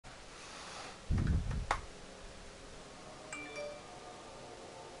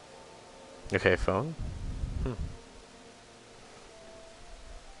Okay, phone.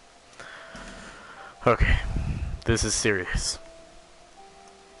 Okay, this is serious.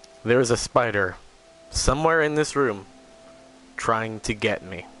 There is a spider somewhere in this room trying to get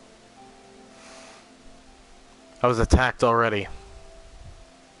me. I was attacked already.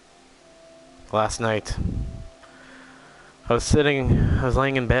 Last night. I was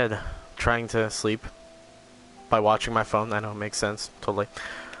laying in bed, trying to sleep by watching my phone. I know it makes sense, totally.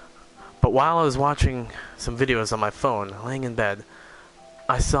 But while I was watching some videos on my phone, laying in bed,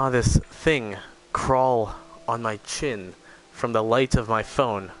 I saw this thing crawl on my chin from the light of my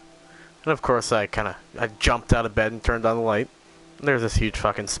phone. And of course I jumped out of bed and turned on the light. And there's this huge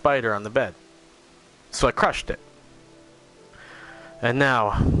fucking spider on the bed. So I crushed it. And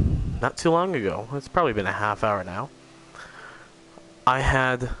now, not too long ago, it's probably been a half hour now, I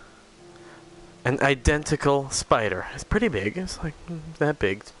had an identical spider. It's pretty big. It's like that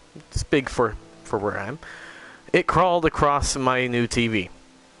big. It's big for where I am. It crawled across my new TV.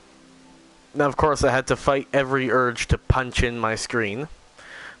 Now, of course, I had to fight every urge to punch in my screen,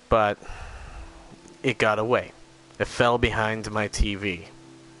 but it got away. It fell behind my TV.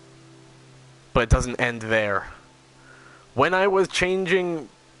 But it doesn't end there. When I was changing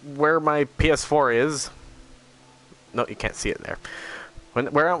where my PS4 is... No, you can't see it there.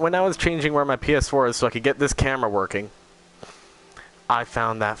 When I was changing where my PS4 is so I could get this camera working, I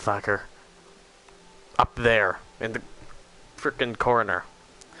found that fucker up there in the frickin' corner.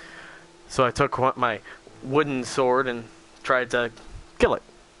 So I took my wooden sword and tried to kill it.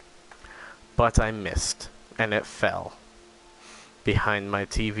 But I missed, and it fell behind my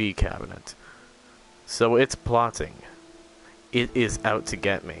TV cabinet. So it's plotting. It is out to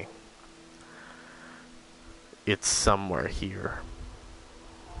get me. It's somewhere here.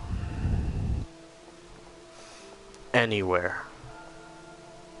 Anywhere.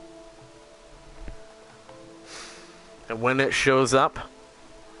 And when it shows up,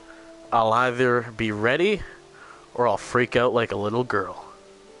 I'll either be ready or I'll freak out like a little girl.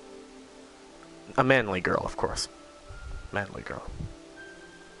 A manly girl, of course. Manly girl.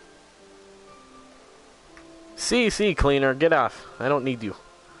 See, cleaner, get off. I don't need you.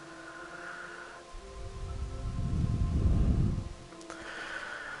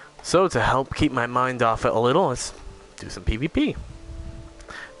 So, to help keep my mind off it a little, let's do some PvP.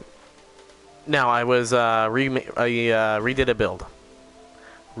 Now, I redid a build.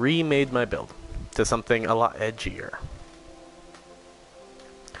 Remade my build to something a lot edgier.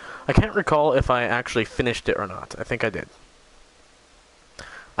 I can't recall if I actually finished it or not. I think I did.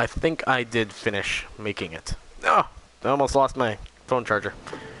 I think I did finish making it. Oh, I almost lost my phone charger.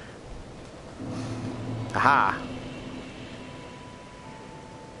 Aha!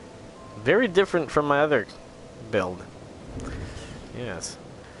 Very different from my other build. Yes.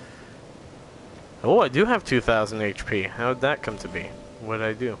 Oh, I do have 2,000 HP. How did that come to be? What did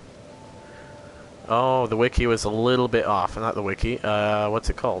I do? Oh, the wiki was a little bit off. Not the wiki. What's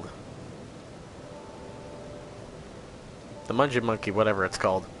it called? The Mungeon Monkey, whatever it's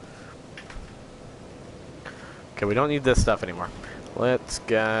called. Okay, we don't need this stuff anymore. Let's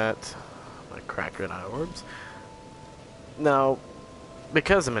get my Kraken orbs. Now,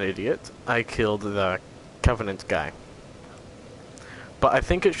 because I'm an idiot, I killed the Covenant guy. But I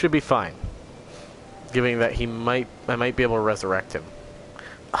think it should be fine, given that I might be able to resurrect him.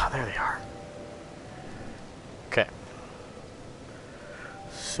 Ah, there they are. Okay.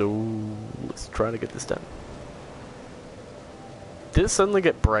 So, let's try to get this done. Did it suddenly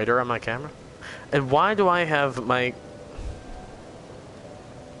get brighter on my camera? And why do I have my...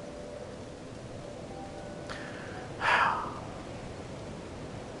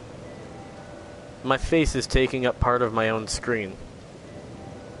 My face is taking up part of my own screen.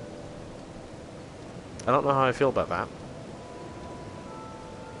 I don't know how I feel about that.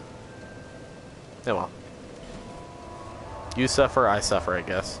 Oh well. You suffer, I suffer, I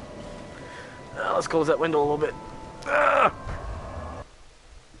guess. Let's close that window a little bit. Ah!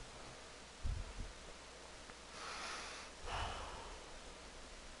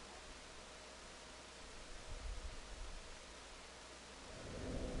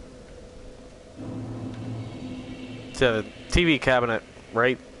 So the TV cabinet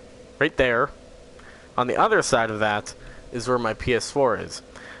right there. On the other side of that is where my PS4 is.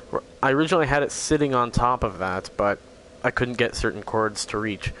 I originally had it sitting on top of that, but I couldn't get certain cords to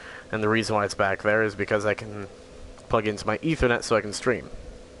reach. And the reason why it's back there is because I can plug into my Ethernet so I can stream.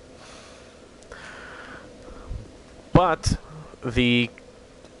 But the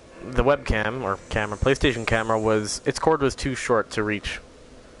webcam, or camera, PlayStation camera, its cord was too short to reach.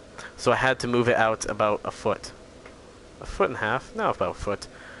 So I had to move it out about a foot. A foot and a half? No, about a foot.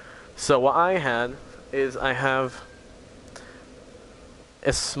 So what I had is I have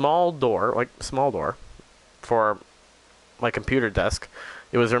a small door, for my computer desk.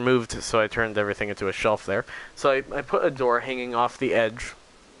 It was removed, so I turned everything into a shelf there. So I put a door hanging off the edge,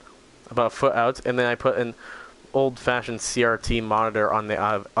 about a foot out, and then I put an old-fashioned CRT monitor on the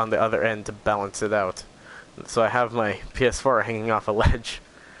other end to balance it out. So I have my PS4 hanging off a ledge,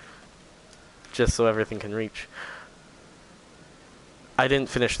 just so everything can reach. I didn't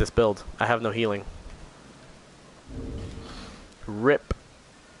finish this build. I have no healing. RIP.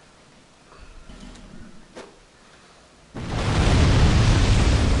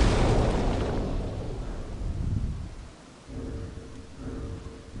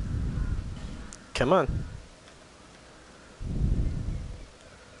 Come on.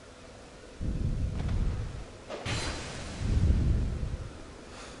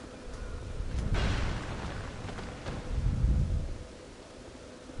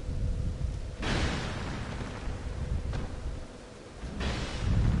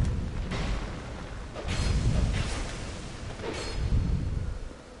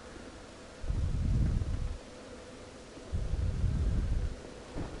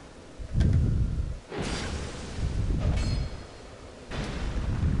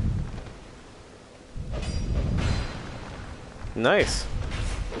 Nice.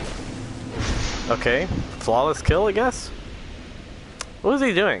 Okay, flawless kill, I guess? What was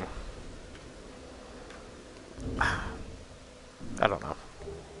he doing? I don't know.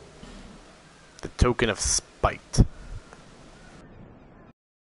 The token of spite.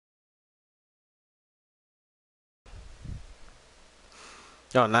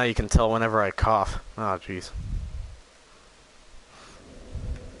 Oh, now you can tell whenever I cough. Oh, jeez.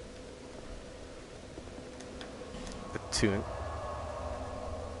 The tune.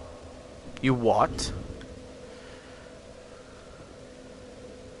 You what?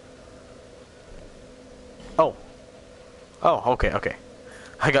 Oh. Oh, okay, okay.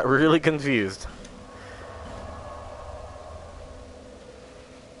 I got really confused.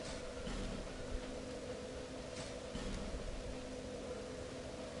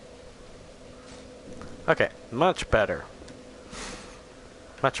 Okay, much better.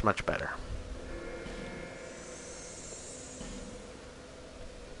 Much, much better.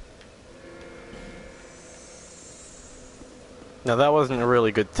 Now that wasn't a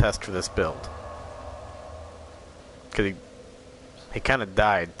really good test for this build. Because he kind of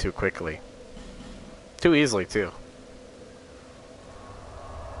died too quickly. Too easily, too.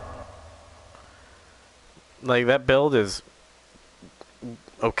 Like, that build is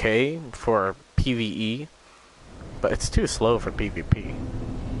okay for PvE, but it's too slow for PvP.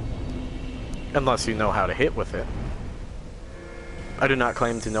 Unless you know how to hit with it. I do not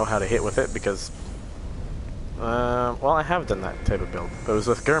claim to know how to hit with it because... well, I have done that type of build. But it was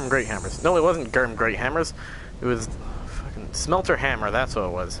with Gurm Great Hammers. No, it wasn't Gurm Great Hammers. It was fucking Smelter Hammer, that's what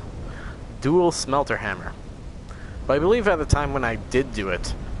it was. Dual Smelter Hammer. But I believe at the time when I did do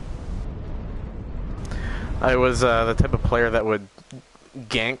it, I was the type of player that would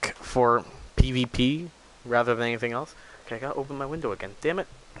gank for PvP rather than anything else. Okay, I gotta open my window again. Damn it.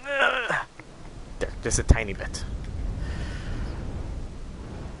 There, just a tiny bit.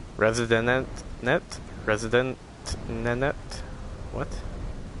 Resident net? Resident net? What?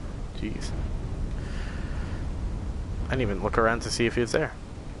 Jeez. I didn't even look around to see if he was there.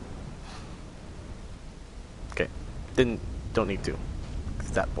 Okay. Don't need to.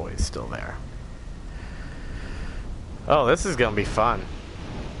 'Cause that boy is still there. Oh, this is gonna be fun.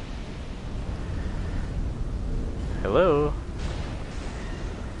 Hello?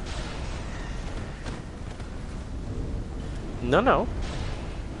 No.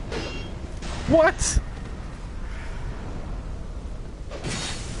 What?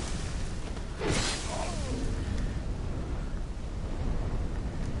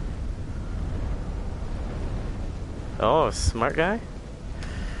 Oh, smart guy?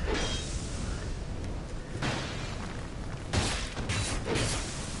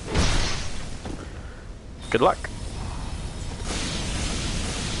 Good luck.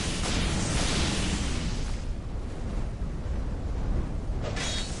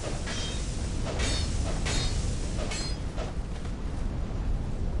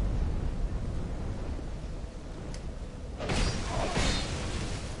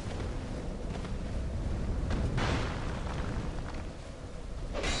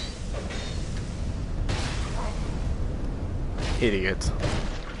 Idiot.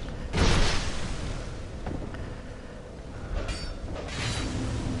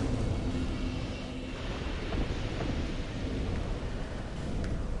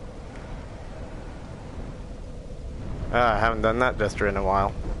 I haven't done that gesture in a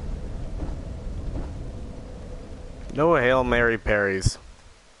while. No Hail Mary parries.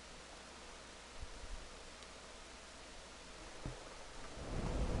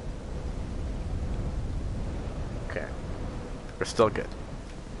 Okay. We're still good.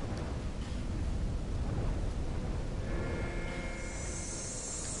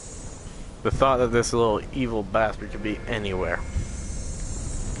 The thought that this little evil bastard could be anywhere.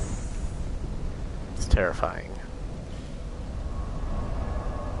 It's terrifying.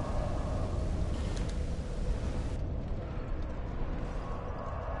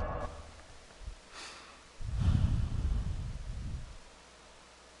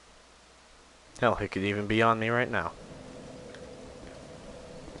 Hell, he could even be on me right now.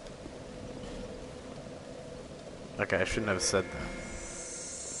 Okay, I shouldn't have said that.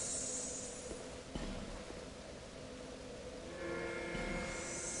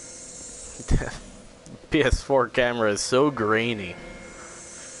 PS4 camera is so grainy.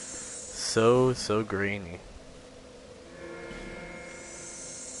 So grainy.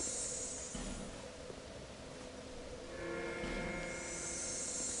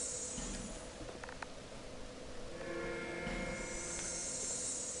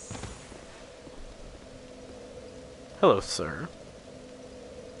 Hello, sir.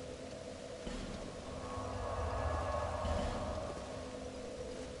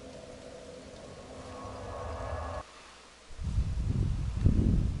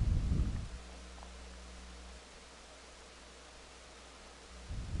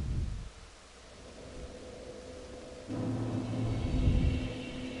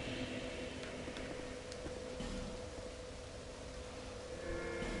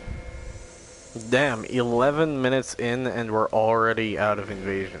 Damn, 11 minutes in and we're already out of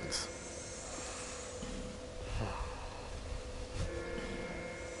invasions.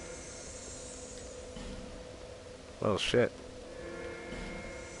 Well, shit.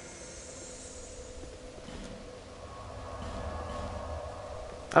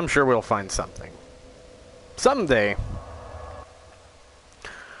 I'm sure we'll find something. Someday.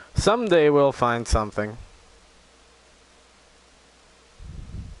 Someday we'll find something.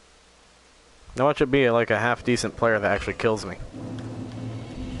 Now watch it be like a half-decent player that actually kills me.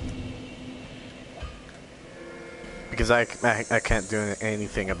 Because I can't do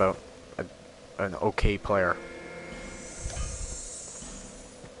anything about an okay player.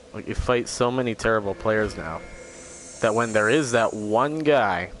 Like, you fight so many terrible players now that when there is that one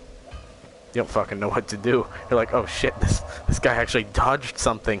guy, you don't fucking know what to do. You're like, oh shit, this guy actually dodged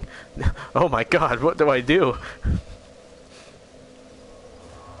something. Oh my god, what do I do?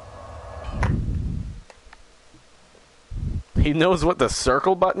 He knows what the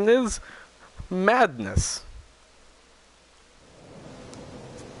circle button is? Madness.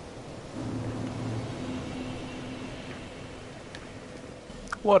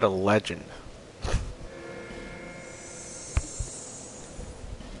 What a legend.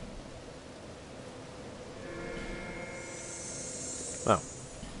 Oh.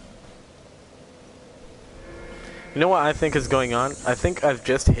 You know what I think is going on? I think I've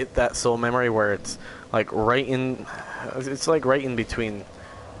just hit that soul memory where it's like right in... It's like right in between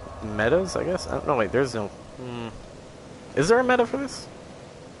metas, I guess? I don't know, wait, there's no... Is there a meta for this?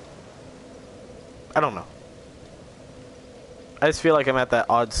 I don't know. I just feel like I'm at that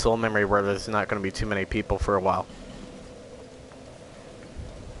odd soul memory where there's not going to be too many people for a while.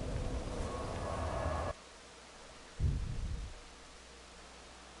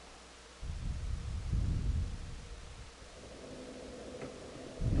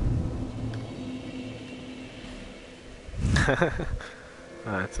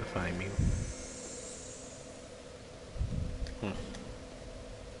 Oh, that's a funny meme.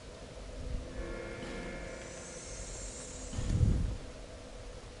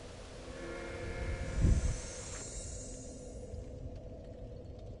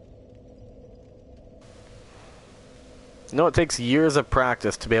 You know, it takes years of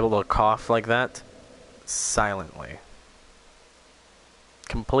practice to be able to cough like that silently.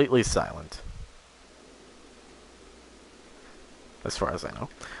 Completely silent. As far as I know.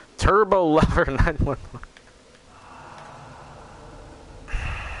 Turbo Lover 911.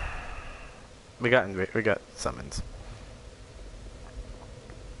 We got summons.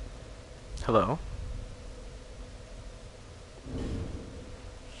 Hello.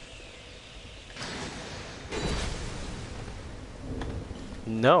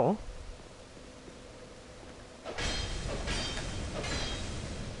 No.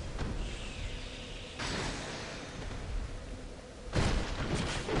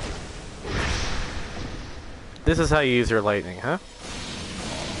 This is how you use your lightning, huh?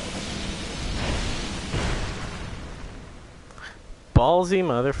 Ballsy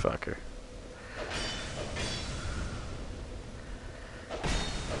motherfucker.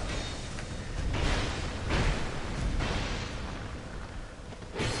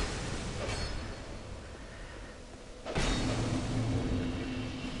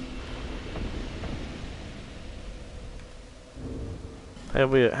 How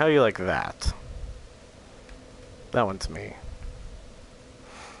do you like that? That one's me.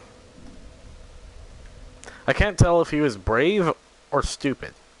 I can't tell if he was brave or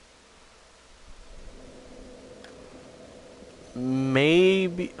stupid.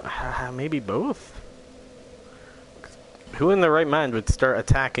 Maybe both. Who in their right mind would start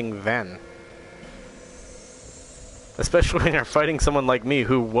attacking then? Especially when you're fighting someone like me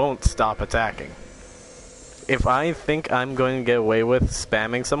who won't stop attacking. If I think I'm going to get away with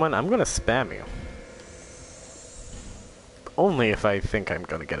spamming someone, I'm going to spam you. Only if I think I'm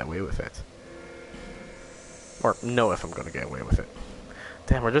going to get away with it. Or know if I'm going to get away with it.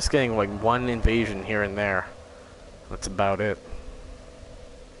 Damn, we're just getting like one invasion here and there. That's about it.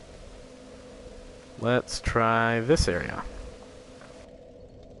 Let's try this area.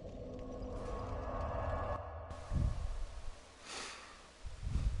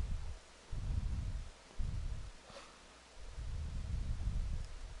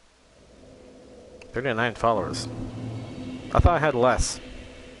 "39 followers. I thought I had less."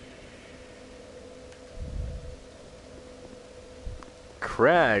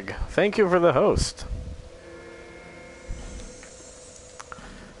 Craig, thank you for the host.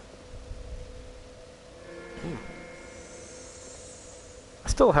 I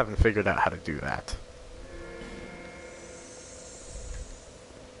still haven't figured out how to do that.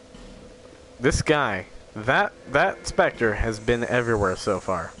 This guy, that Spectre has been everywhere so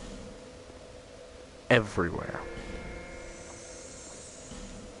far. Everywhere.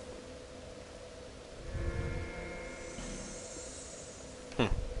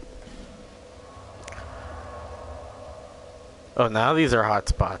 Oh, now these are hot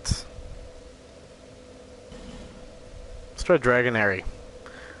spots. Let's try Dragonary.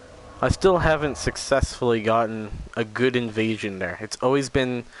 I still haven't successfully gotten a good invasion there. It's always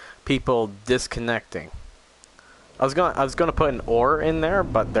been people disconnecting. I was gonna put an ore in there,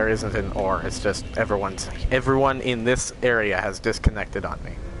 but there isn't an ore. It's just everyone in this area has disconnected on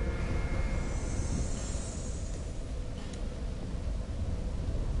me.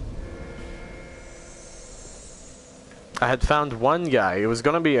 I had found one guy. It was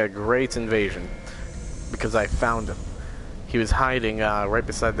gonna be a great invasion because I found him. He was hiding right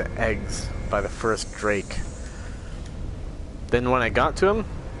beside the eggs by the first drake. Then when I got to him,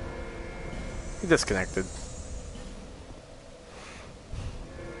 he disconnected.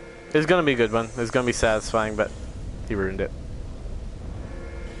 It's gonna be a good one. It's gonna be satisfying, but he ruined it.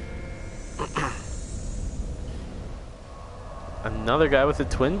 Another guy with a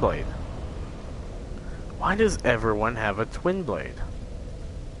twin blade. Why does everyone have a twin blade?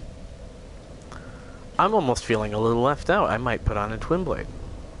 I'm almost feeling a little left out. I might put on a twin blade.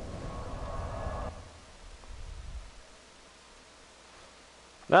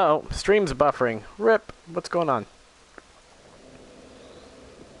 Uh-oh, stream's buffering. RIP. What's going on?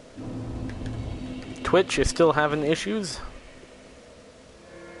 Twitch is still having issues?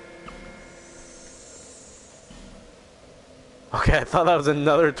 Okay, I thought that was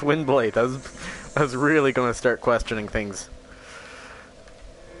another twin blade. I was really going to start questioning things.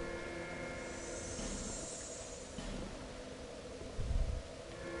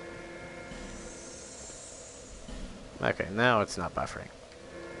 Okay, now it's not buffering.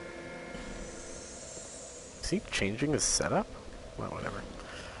 Is he changing his setup? Well, whatever.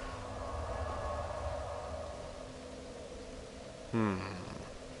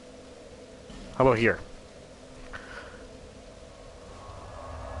 How about here?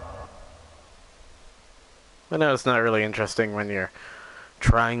 I know it's not really interesting when you're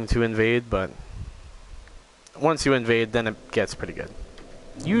trying to invade, but once you invade, then it gets pretty good.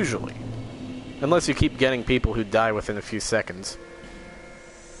 Usually. Unless you keep getting people who die within a few seconds.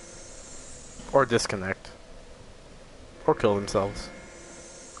 Or disconnect. Or kill themselves.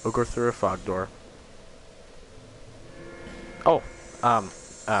 Or go through a fog door. Oh,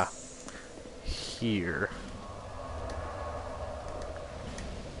 here.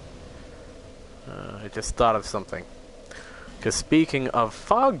 I just thought of something. Because speaking of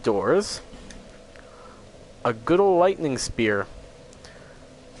fog doors, a good old lightning spear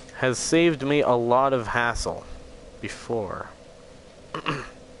has saved me a lot of hassle before. Oh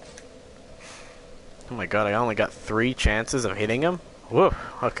my god, I only got 3 chances of hitting him? Whoa,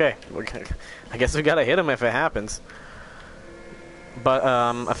 okay. I guess we gotta hit him if it happens. But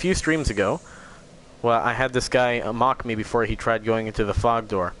a few streams ago, well, I had this guy mock me before he tried going into the fog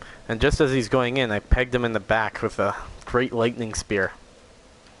door. And just as he's going in, I pegged him in the back with a great lightning spear.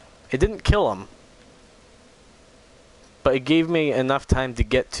 It didn't kill him, but it gave me enough time to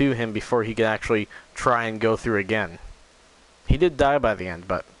get to him before he could actually try and go through again. He did die by the end,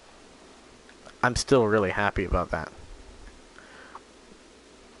 but I'm still really happy about that.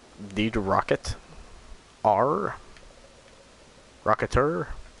 Need rocket. R. Rocketer.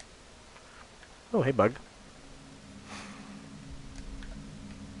 Oh, hey, bug.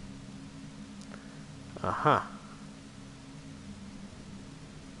 Uh-huh.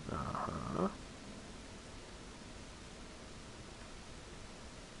 Uh-huh.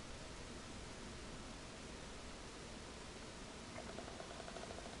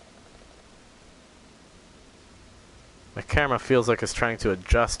 My camera feels like it's trying to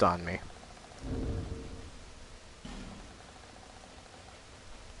adjust on me.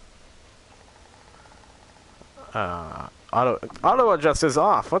 Auto adjust is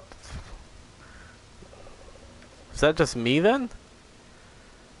off. What? Is that just me then?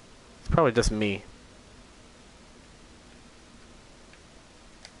 It's probably just me.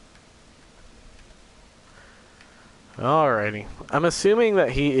 Alrighty. I'm assuming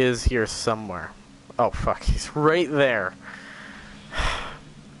that he is here somewhere. Oh fuck, he's right there.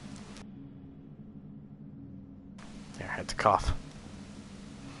 There, I had to cough.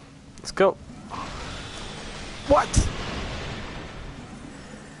 Let's go. What?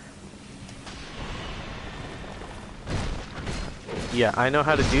 Yeah, I know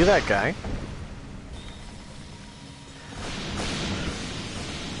how to do that, guy.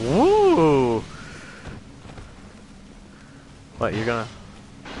 Woo! What, you're gonna...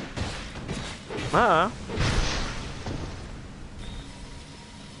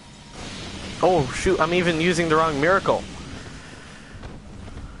 Oh, shoot, I'm even using the wrong miracle.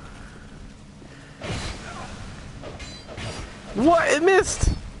 What? It missed!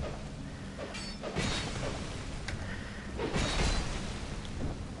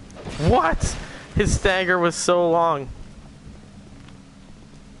 What? His stagger was so long.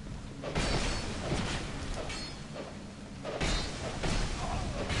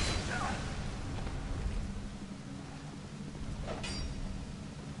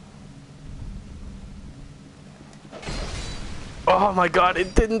 Oh my god,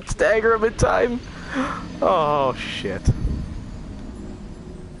 it didn't stagger him in time. Oh shit.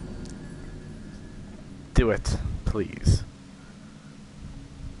 Do it, please.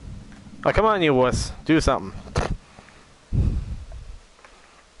 Oh, come on, you wuss. Do something.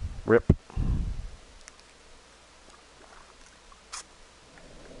 Rip.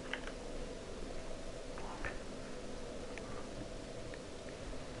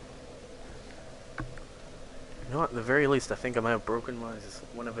 You know what? At the very least, I think I might have broken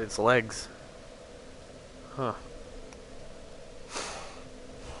one of its legs. Huh.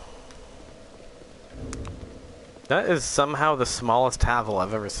 That is somehow the smallest Havel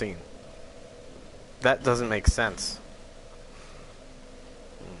I've ever seen. That doesn't make sense.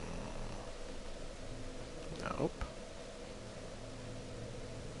 Nope.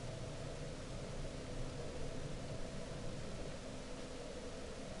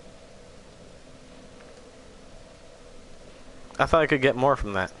 I thought I could get more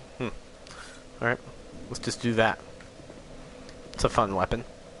from that. Alright, let's just do that. It's a fun weapon.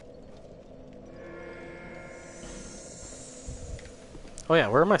 Oh yeah,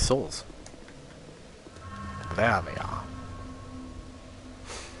 where are my souls? There they are.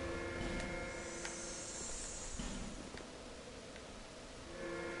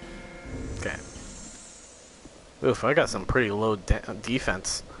 Okay. Oof, I got some pretty low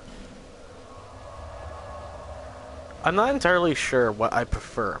defense. I'm not entirely sure what I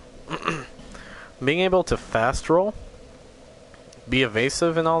prefer. Being able to fast roll, be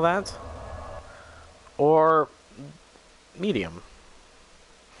evasive and all that, or medium.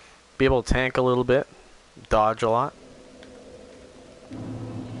 Be able to tank a little bit, dodge a lot,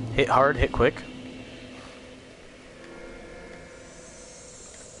 hit hard, hit quick.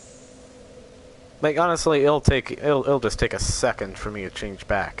 Like honestly, it'll just take a second for me to change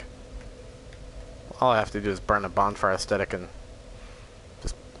back. All I have to do is burn a bonfire aesthetic and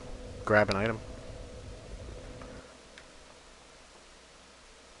just grab an item.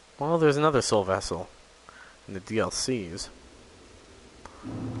 Well, there's another soul vessel in the DLCs.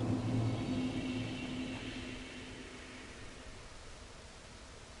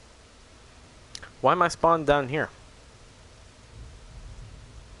 Why am I spawned down here?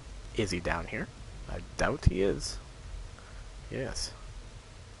 Is he down here? I doubt he is. Yes.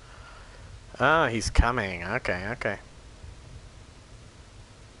 Ah, he's coming. Okay, okay.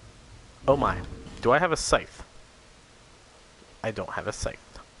 Oh my. Do I have a scythe? I don't have a scythe.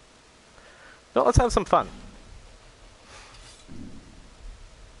 No, let's have some fun.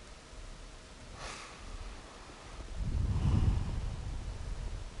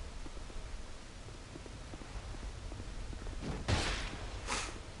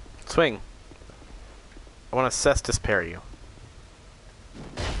 Swing. I want to Cestus parry you.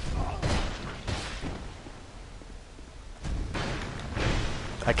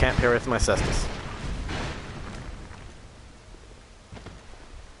 I can't pair with my cestus.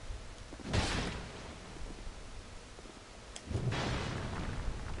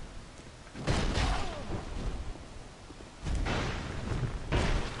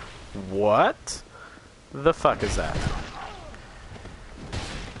 What the fuck is that?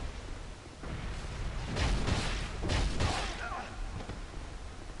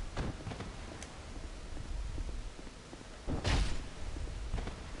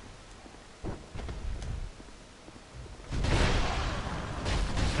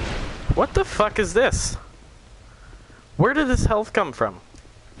 What the fuck is this? Where did this health come from?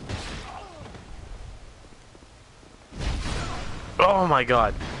 Oh my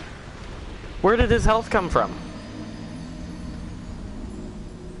god. Where did his health come from?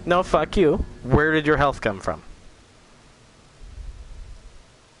 No, fuck you. Where did your health come from?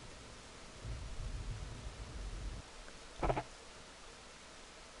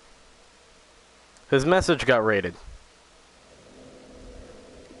 His message got raided.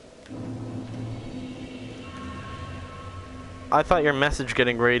 I thought your message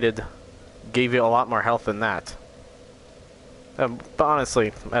getting raided gave you a lot more health than that. But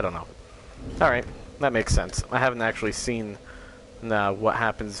honestly, I don't know. Alright, that makes sense. I haven't actually seen what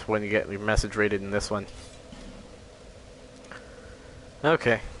happens when you get your message raided in this one.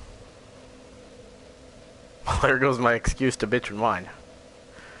 Okay. Well, there goes my excuse to bitch and whine.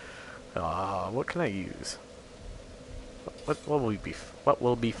 What can I use? What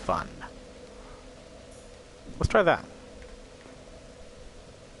will be fun? Let's try that.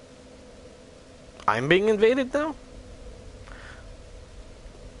 I'm being invaded now?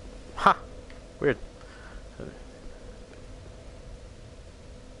 Huh. Weird.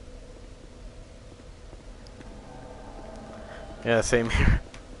 Yeah, same here.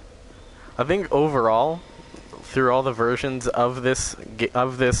 I think overall, through all the versions of this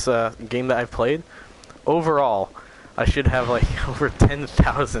game that I've played, overall, I should have like over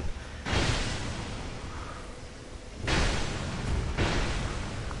 10,000.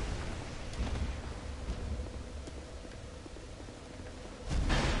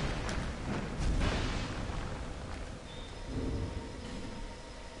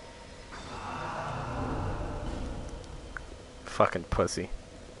 Fucking pussy.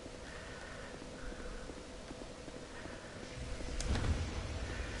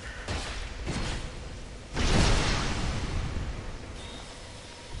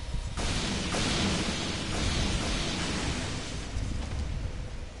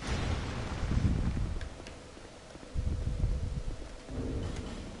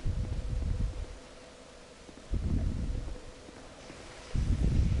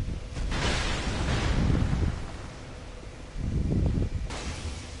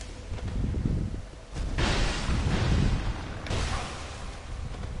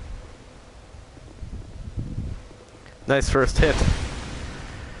 Nice first hit.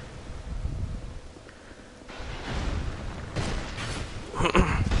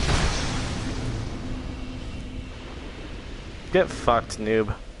 Get fucked,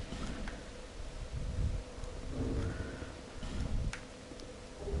 noob.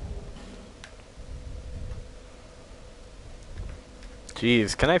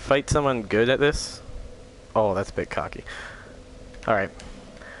 Jeez, can I fight someone good at this? Oh, that's a bit cocky. Alright.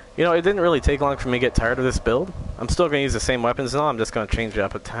 You know, it didn't really take long for me to get tired of this build. I'm still going to use the same weapons now, I'm just going to change it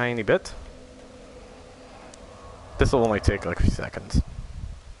up a tiny bit. This will only take like a few seconds.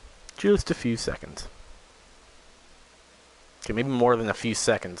 Just a few seconds. Okay, maybe more than a few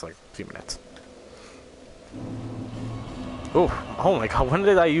seconds, like a few minutes. Oh my god, when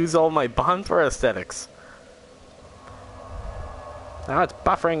did I use all my bonfire aesthetics? Now it's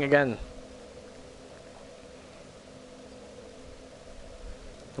buffering again.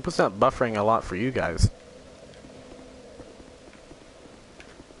 Hope it's not buffering a lot for you guys.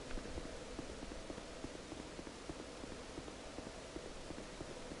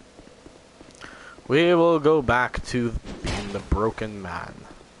 We will go back to being the broken man.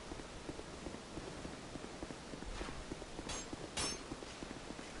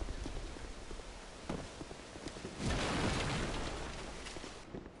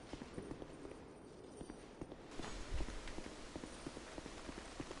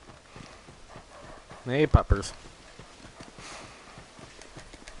 Hey, puppers.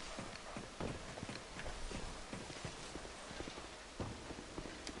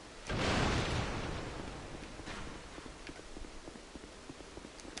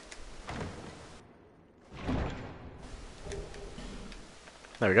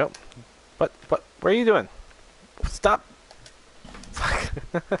 There we go. What? What are you doing? Stop. Fuck.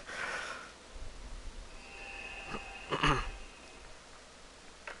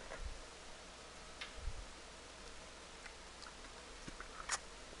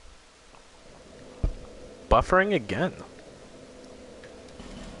 buffering again.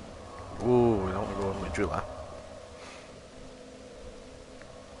 Ooh, I don't want to go with my Jula.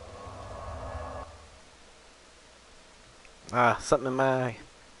 Ah, something in my eye.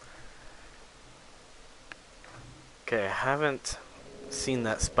 Okay, I haven't seen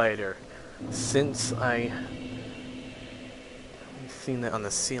that spider since I seen it on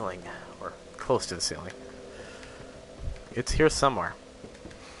the ceiling, or close to the ceiling. It's here somewhere.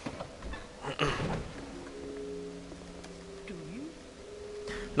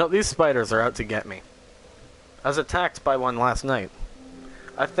 No, these spiders are out to get me. I was attacked by one last night.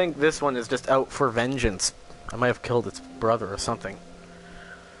 I think this one is just out for vengeance. I might have killed its brother or something.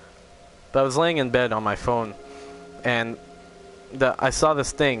 But I was laying in bed on my phone, and I saw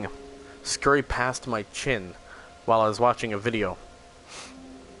this thing scurry past my chin while I was watching a video.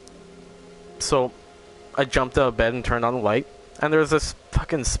 So I jumped out of bed and turned on the light, and there was this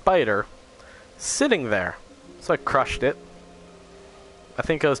fucking spider sitting there. So I crushed it. I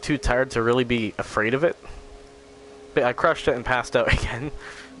think I was too tired to really be afraid of it. But I crushed it and passed out again.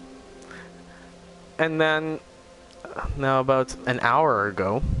 And then, now about an hour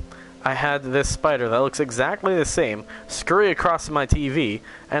ago, I had this spider that looks exactly the same scurry across my TV,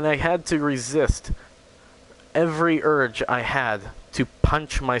 and I had to resist every urge I had to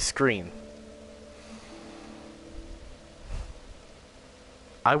punch my screen.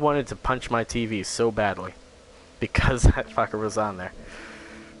 I wanted to punch my TV so badly because that fucker was on there.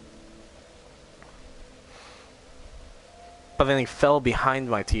 But then he fell behind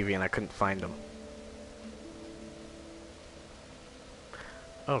my TV and I couldn't find him.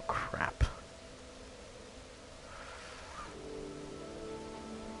 Oh crap.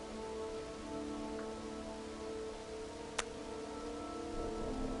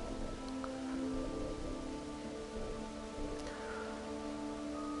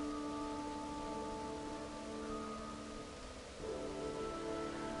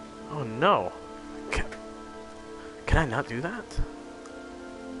 Oh no. Can I not do that?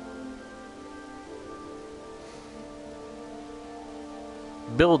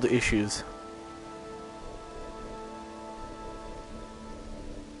 Build issues.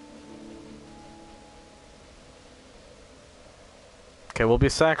 Okay, we'll be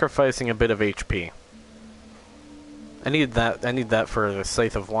sacrificing a bit of HP. I need that for the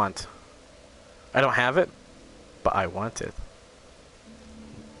sake of want. I don't have it, but I want it.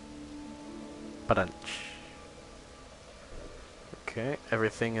 Ba-dunch. Okay,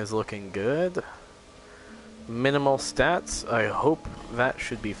 everything is looking good. Minimal stats. I hope that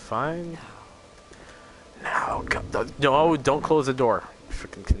should be fine. No, no, don't close the door.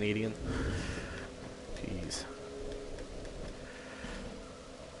 Freaking Canadian. Jeez.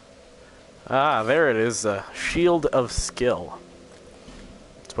 Ah, there it is. Shield of Skill.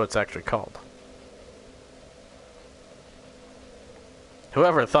 That's what it's actually called.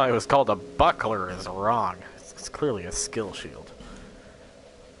 Whoever thought it was called a buckler is wrong. It's clearly a skill shield.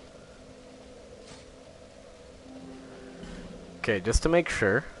 Okay, just to make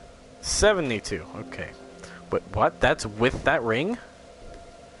sure. 72, okay. But what? That's with that ring?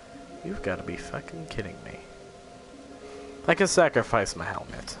 You've got to be fucking kidding me. I can sacrifice my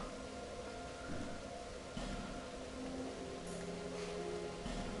helmet.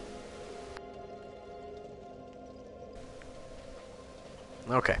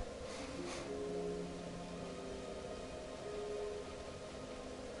 Okay.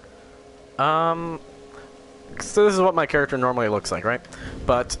 So this is what my character normally looks like, right?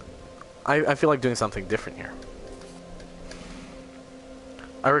 But I feel like doing something different here.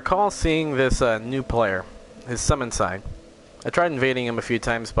 I recall seeing this new player, his summon sign. I tried invading him a few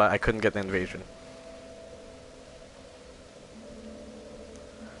times, but I couldn't get the invasion.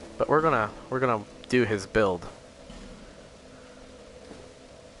 But we're gonna do his build.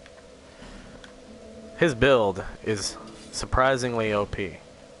 His build is surprisingly OP.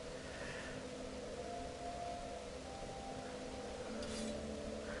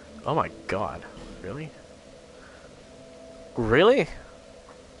 Oh my god. Really? Really?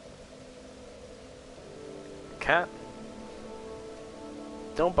 Cat?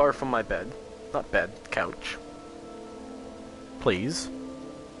 Don't barf from my bed. Not bed, couch. Please.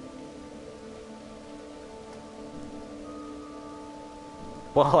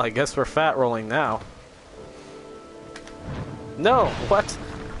 Well, I guess we're fat rolling now. No! What?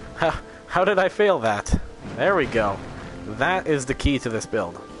 How did I fail that? There we go. That is the key to this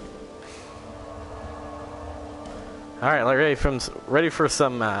build. Alright, ready for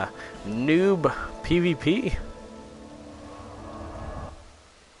some noob PvP?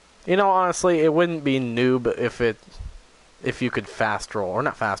 You know, honestly, it wouldn't be noob if you could fast roll, or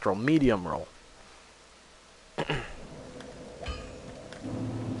not fast roll, medium roll.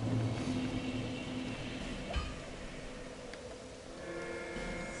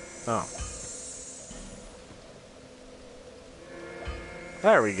 Oh.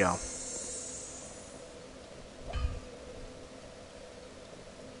 There we go.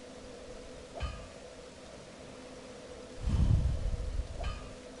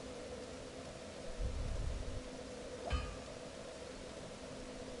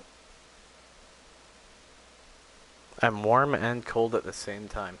 I'm warm and cold at the same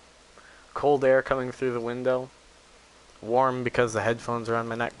time. Cold air coming through the window. Warm because the headphones are on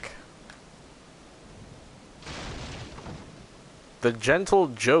my neck. The Gentle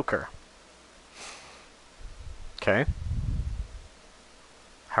Joker. Okay.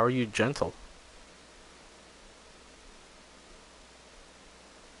 How are you gentle?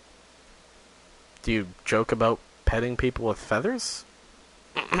 Do you joke about petting people with feathers?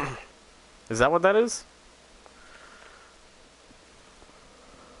 Is that what that is?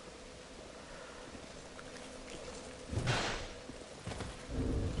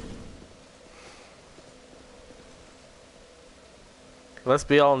 Let's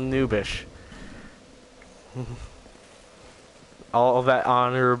be all noobish. All that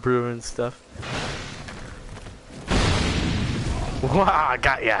honor brew and stuff. Wow,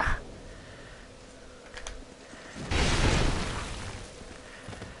 got ya.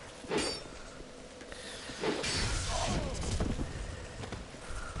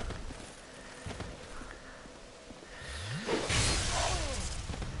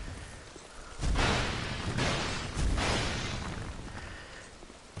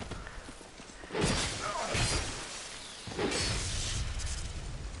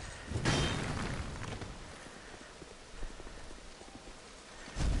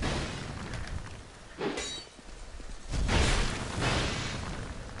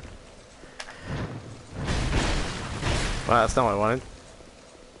 Wow, that's not what I wanted.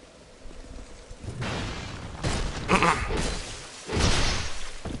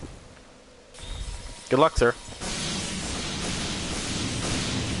 Good luck, sir.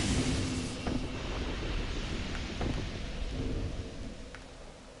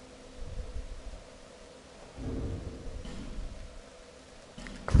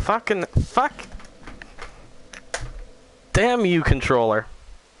 Fuck. Damn you, controller.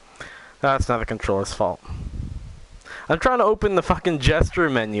 That's not the controller's fault. I'm trying to open the fucking gesture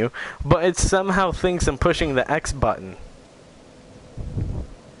menu, but it somehow thinks I'm pushing the X button.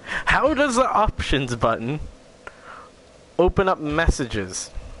 How does the options button open up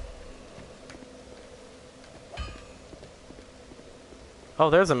messages? Oh,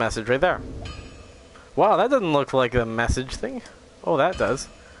 there's a message right there. Wow, that doesn't look like a message thing. Oh, that does.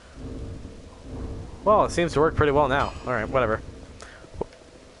 Well, it seems to work pretty well now. Alright, whatever.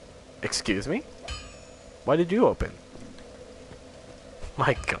 Excuse me? Why did you open?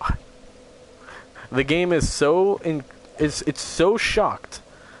 My god. The game is so it's so shocked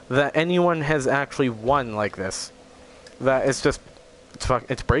that anyone has actually won like this. That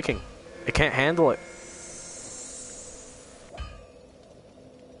it's breaking. It can't handle it.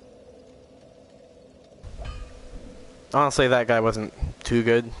 Honestly, that guy wasn't too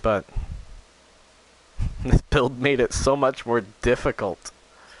good, but this build made it so much more difficult.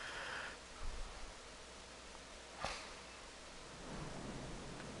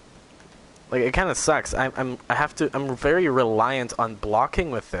 Like, it kind of sucks. I'm very reliant on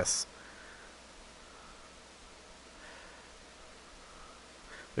blocking with this.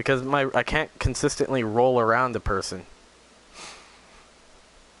 Because I can't consistently roll around a person.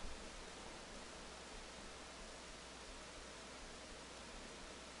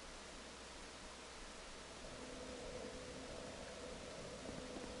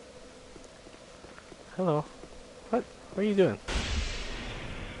 Hello. What are you doing?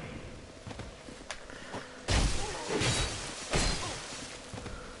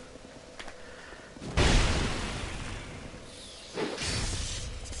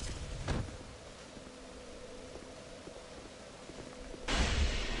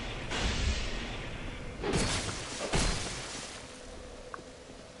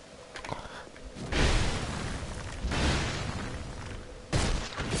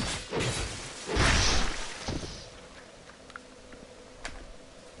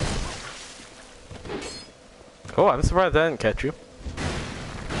 Oh, I'm surprised I didn't catch you.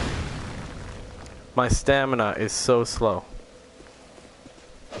 My stamina is so slow.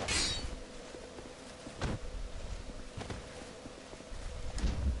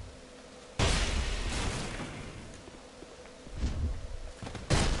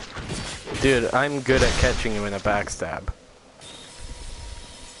 Dude, I'm good at catching you in a backstab.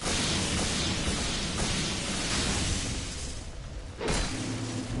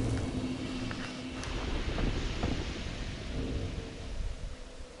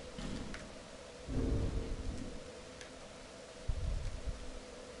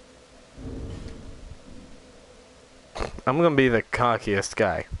 I'm gonna be the cockiest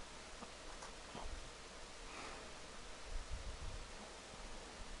guy.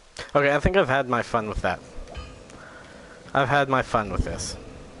 Okay, I think I've had my fun with that. I've had my fun with this.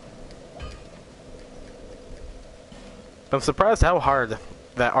 I'm surprised how hard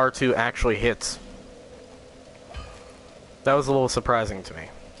that R2 actually hits. That was a little surprising to me.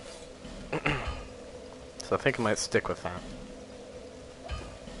 So I think I might stick with that.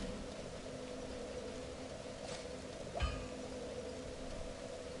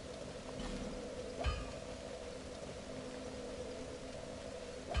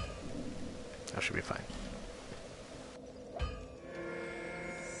 That should be fine.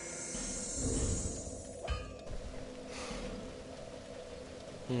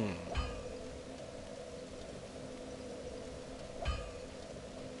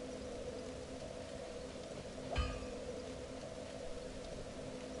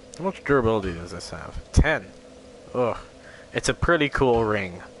 How much durability does this have? 10. Ugh. It's a pretty cool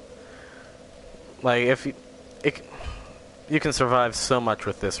ring. Like, if you... you can survive so much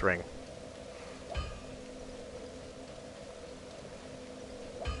with this ring.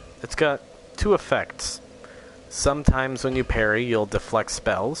 It's got two effects. Sometimes when you parry, you'll deflect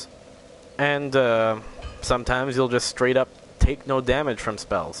spells. And, sometimes you'll just straight up take no damage from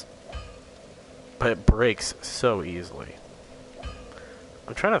spells. But it breaks so easily.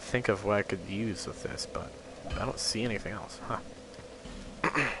 I'm trying to think of what I could use with this, but I don't see anything else. Huh.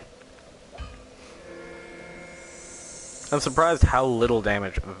 I'm surprised how little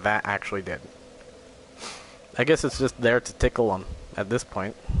damage that actually did. I guess it's just there to tickle them at this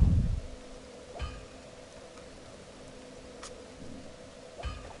point.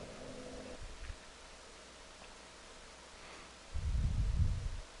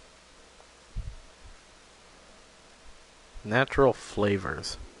 Natural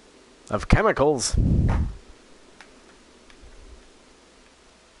flavors of chemicals.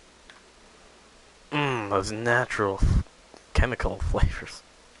 Those natural chemical flavors.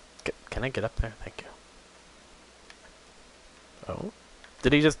 Can I get up there? Thank you. Oh?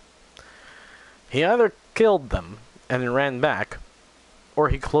 Did he just... He either killed them and ran back, or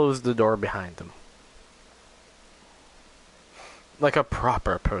he closed the door behind them. Like a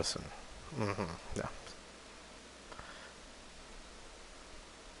proper person. Yeah.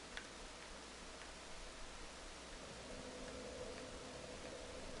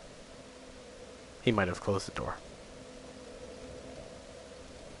 He might have closed the door.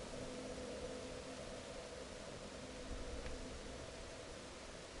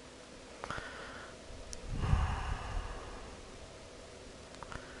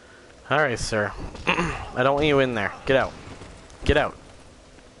 Alright, sir. I don't want you in there. Get out. Get out.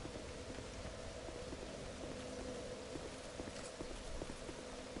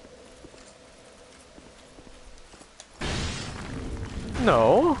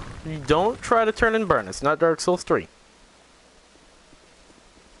 No. You don't try to turn and burn. It's not Dark Souls 3.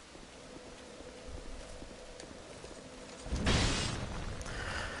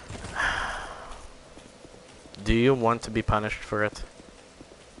 Do you want to be punished for it?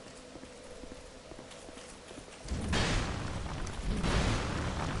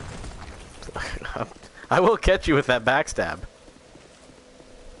 I will catch you with that backstab.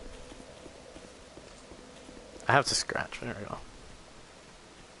 I have to scratch. There we go.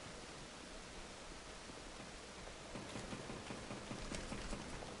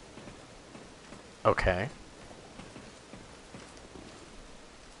 Okay.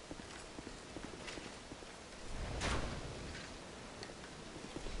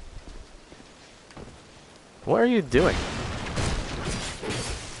 What are you doing?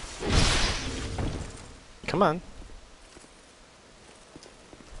 Come on.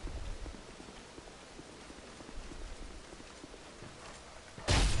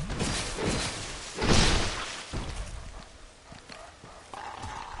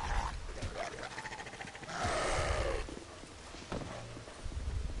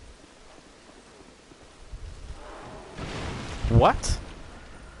 What?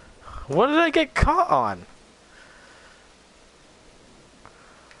 What did I get caught on?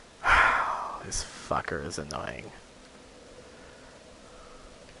 This fucker is annoying.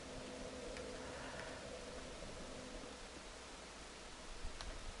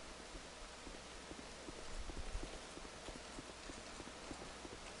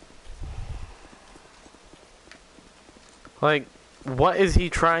 Like, what is he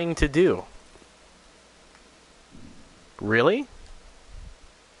trying to do? Really?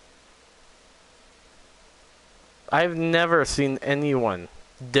 I've never seen anyone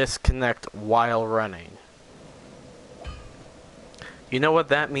disconnect while running. You know what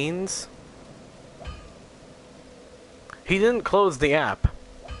that means? He didn't close the app.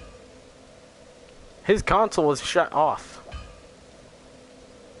 His console was shut off.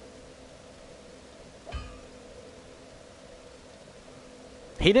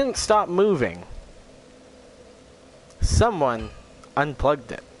 He didn't stop moving. Someone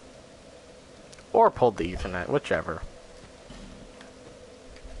unplugged it. Or pulled the Ethernet, whichever.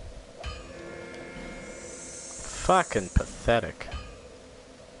 Fucking pathetic.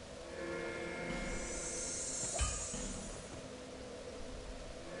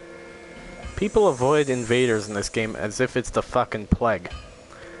 People avoid invaders in this game as if it's the fucking plague.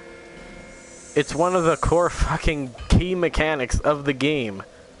 It's one of the core fucking key mechanics of the game.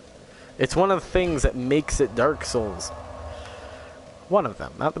 It's one of the things that makes it Dark Souls. One of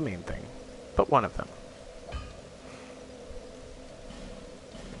them, not the main thing, but one of them.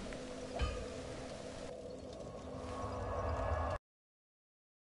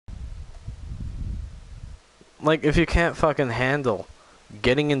 Like, if you can't fucking handle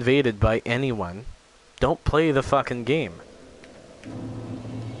getting invaded by anyone, don't play the fucking game.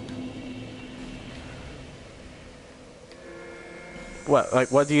 What,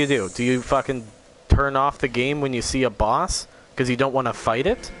 like, what do you do? Do you fucking turn off the game when you see a boss because you don't want to fight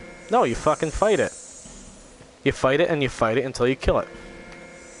it? No, you fucking fight it. You fight it and you fight it until you kill it.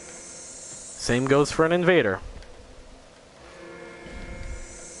 Same goes for an invader.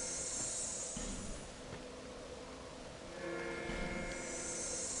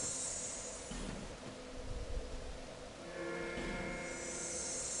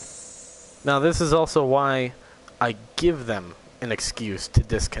 Now, this is also why I give them an excuse to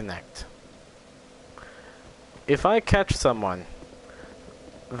disconnect. If I catch someone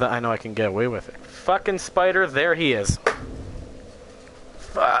that I know I can get away with it. Fucking spider, there he is.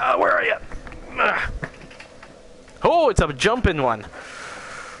 Where are you? Oh, it's a jumping one.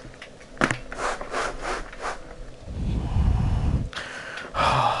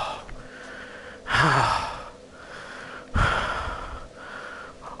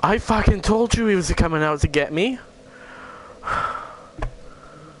 I fucking told you he was coming out to get me.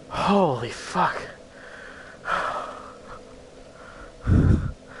 Holy fuck.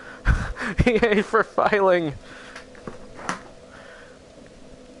 Yay for filing.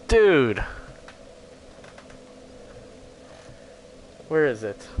 Dude. Where is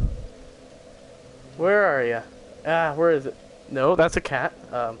it? Where are you? Where is it? No, that's a cat.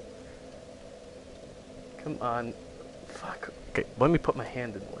 Come on. Fuck. Okay, let me put my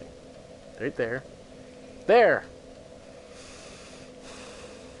hand in the way. Right there. There!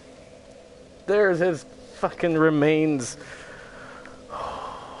 There's his fucking remains.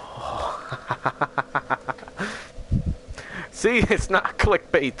 See, it's not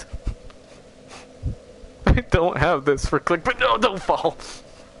clickbait. I don't have this for clickbait. No, don't fall.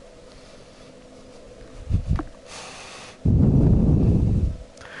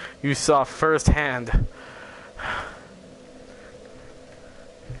 You saw firsthand.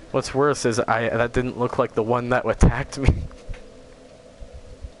 What's worse is that didn't look like the one that attacked me.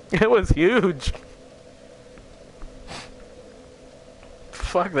 It was huge.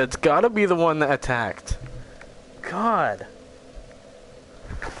 Fuck, that's gotta be the one that attacked. God.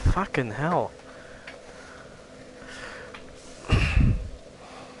 Fucking hell.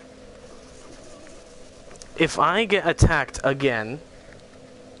 If I get attacked again,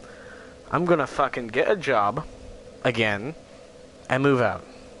 I'm gonna fucking get a job again and move out.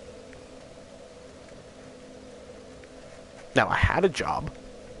 Now, I had a job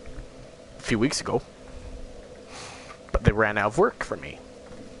a few weeks ago, but they ran out of work for me.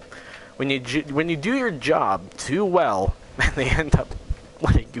 When you do your job too well, they end up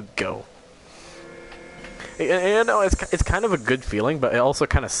letting you go. You know, it's kind of a good feeling, but it also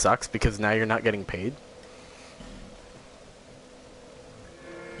kind of sucks because now you're not getting paid.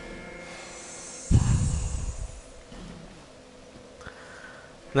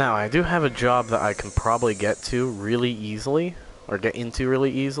 Now, I do have a job that I can probably get to really easily, or get into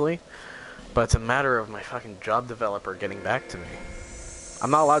really easily, but it's a matter of my fucking job developer getting back to me. I'm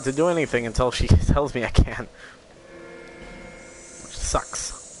not allowed to do anything until she tells me I can. Which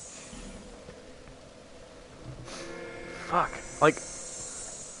sucks. Fuck. Like,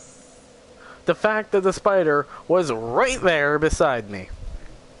 the fact that the spider was right there beside me.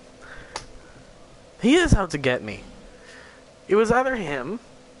 He is out to get me. It was either him,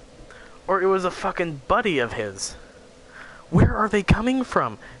 or it was a fucking buddy of his. Where are they coming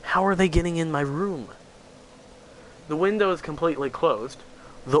from? How are they getting in my room? The window is completely closed.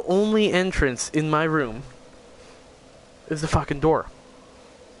 The only entrance in my room is the fucking door.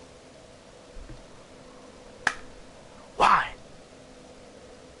 Why?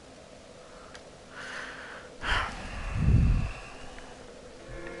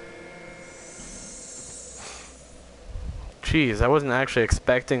 Jeez, I wasn't actually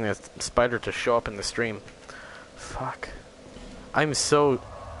expecting this spider to show up in the stream. Fuck. I'm so...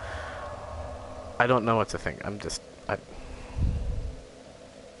 I don't know what to think.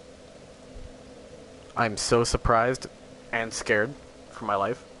 I'm so surprised and scared for my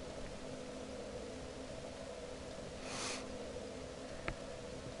life.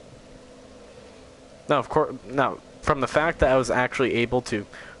 Now, of course, now, from the fact that I was actually able to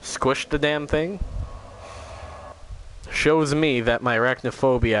squish the damn thing, shows me that my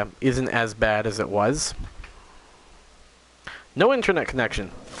arachnophobia isn't as bad as it was. No internet connection.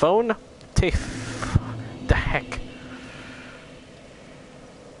 Phone? The heck?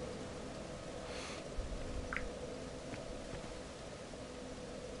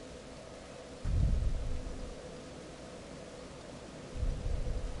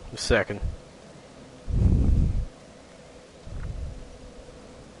 A second.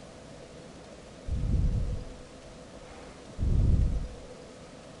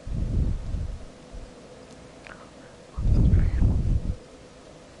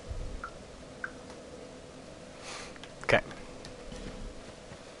 Okay.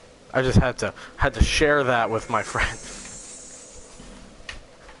 I just had to share that with my friend.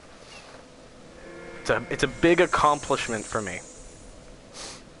 It's a big accomplishment for me.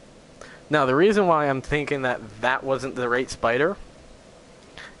 Now, the reason why I'm thinking that wasn't the right spider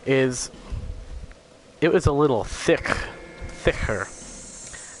is it was a little thicker,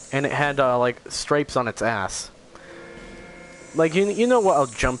 and it had like stripes on its ass. Like you know what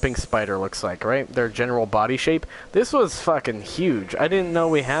a jumping spider looks like, right? Their general body shape. This was fucking huge. I didn't know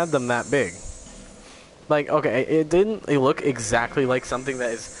we had them that big. Like, okay, it didn't look exactly like something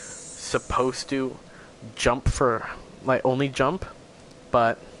that is supposed to jump for, like, only jump,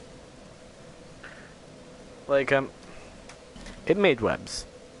 but like it made webs,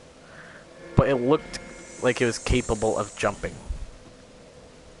 but it looked like it was capable of jumping.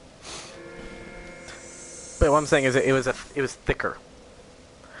 But what I'm saying is it was thicker.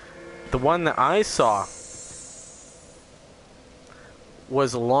 The one that I saw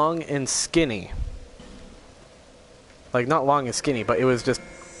was long and skinny. Like, not long and skinny, but it was just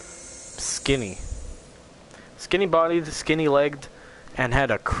skinny. Skinny bodied, skinny legged, and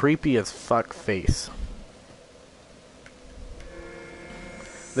had a creepy as fuck face.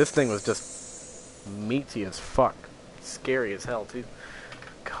 This thing was just meaty as fuck. Scary as hell, too.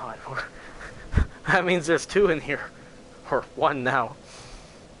 God, that means there's two in here. Or one now.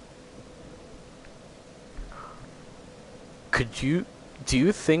 Do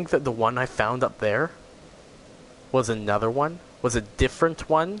you think that the one I found up there was another one? Was a different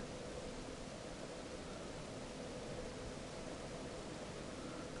one?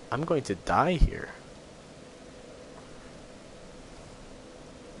 I'm going to die here.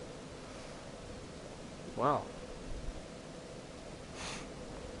 Wow.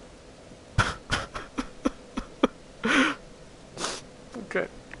 Okay.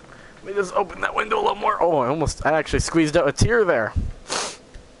 Let me just open that window a little more. Oh, I actually squeezed out a tear there.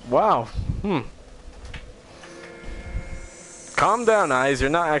 Wow. Calm down, eyes. You're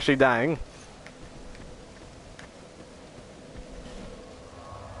not actually dying.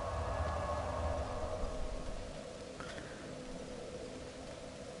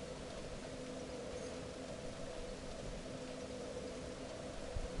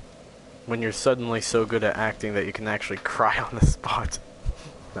 When you're suddenly so good at acting that you can actually cry on the spot.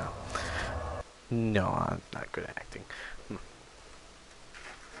 No. No, I'm not good at acting.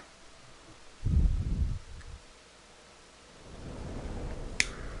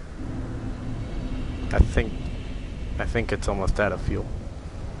 I think it's almost out of fuel.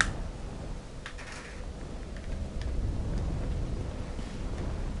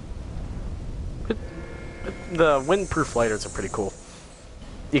 The windproof lighters are pretty cool.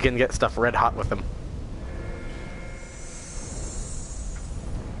 You can get stuff red hot with them.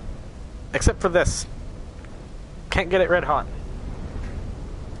 Except for this. Can't get it red hot.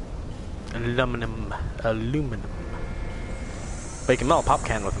 Aluminum. But you can melt a pop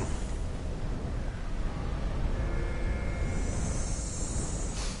can with them.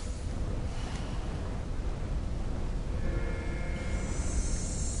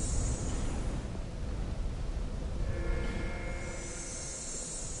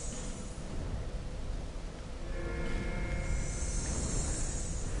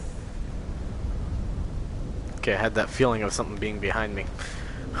 Okay, I had that feeling of something being behind me.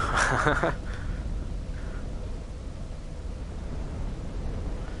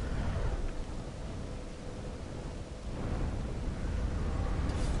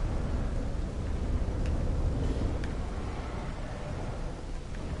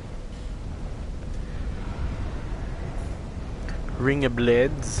 Ring of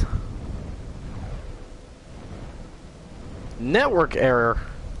Blades. Network error.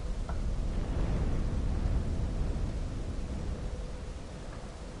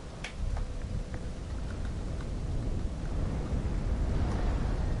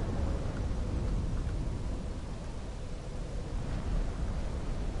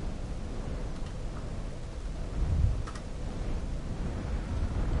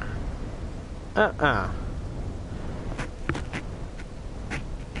 Uh-uh.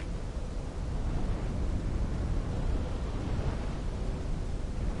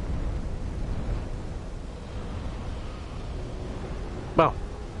 Well,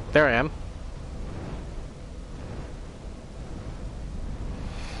 there I am.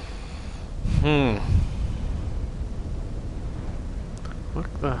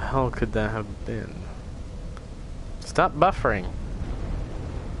 What the hell could that have been? Stop buffering.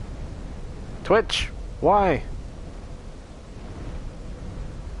 Twitch, why?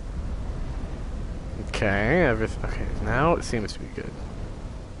 Okay, okay, now it seems to be good.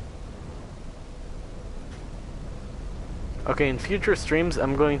 Okay, in future streams,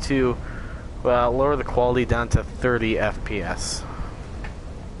 I'm going to lower the quality down to 30 FPS.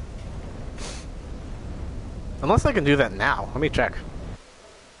 Unless I can do that now. Let me check.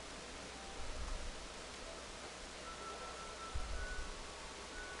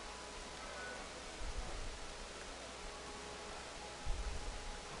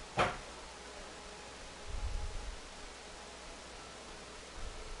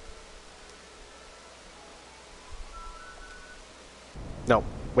 No,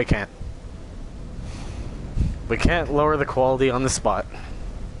 we can't. We can't lower the quality on the spot.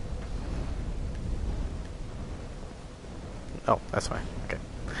 Oh, that's fine. Okay.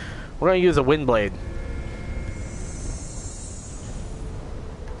 We're going to use a wind blade.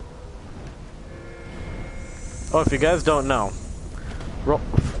 Oh, if you guys don't know.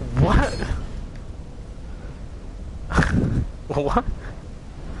 What? What?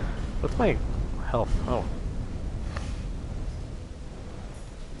 What's my health? Oh.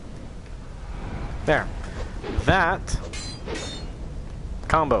 There. That.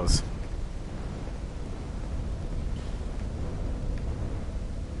 Combos.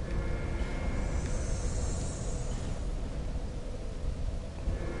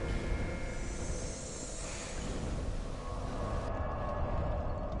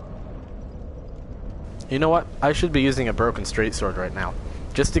 You know what? I should be using a broken straight sword right now.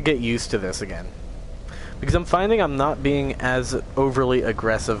 Just to get used to this again. Because I'm finding I'm not being as overly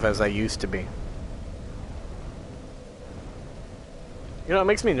aggressive as I used to be. You know, it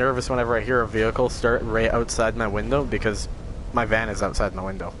makes me nervous whenever I hear a vehicle start right outside my window because my van is outside my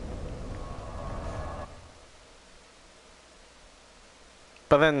window.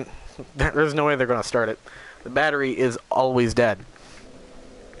 But then, there's no way they're going to start it. The battery is always dead.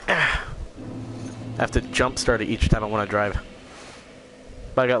 I have to jump start it each time I want to drive.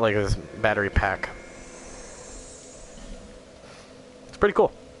 But I got like this battery pack. It's pretty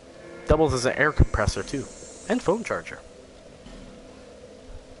cool. Doubles as an air compressor too. And phone charger.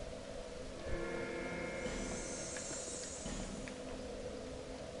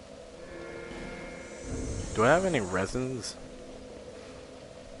 Do I have any resins?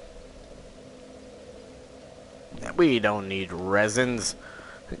 We don't need resins.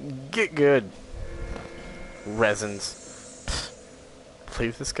 Get good. Resins. Pfft. Play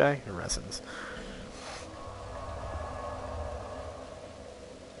with this guy? Resins.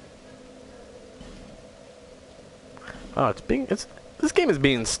 Oh, this game is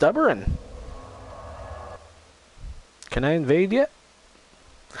being stubborn. Can I invade yet?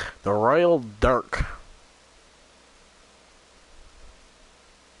 The Royal Dark.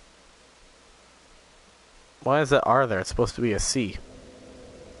 Why is that R there? It's supposed to be a C.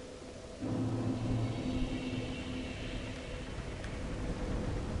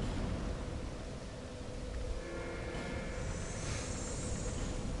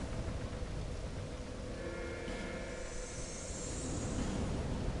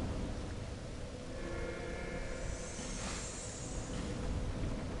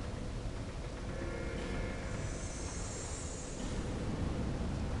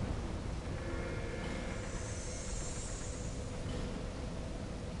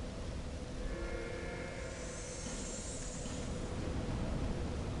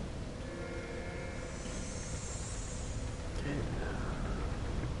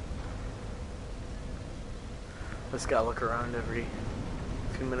 Just gotta look around every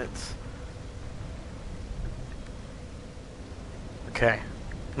few minutes. Okay.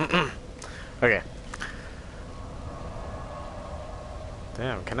 Okay.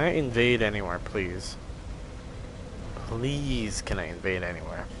 Damn, can I invade anywhere, please? Please, can I invade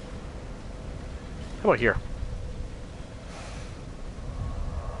anywhere? How about here?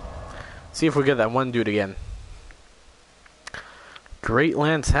 See if we get that one dude again. Great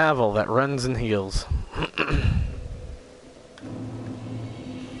Lance Havel that runs and heals.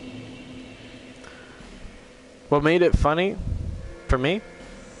 What made it funny for me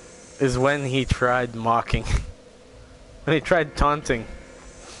is when he tried mocking. When he tried taunting.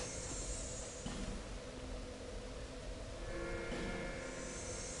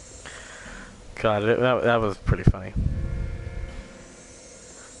 God, that was pretty funny.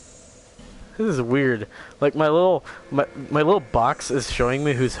 This is weird. Like my little box is showing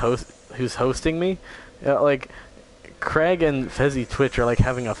me who's hosting me. Like Craig and Fezzy Twitch are like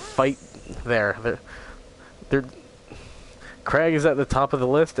having a fight there. They're Craig is at the top of the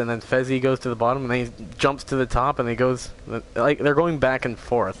list, and then Fezzy goes to the bottom, and then he jumps to the top, and he goes like they're going back and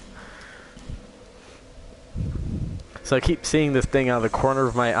forth. So I keep seeing this thing out of the corner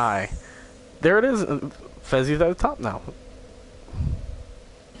of my eye. There it is. Fezzy's at the top now.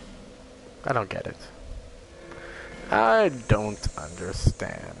 I don't get it. I don't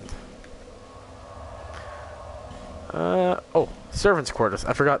understand. Oh, servants' quarters.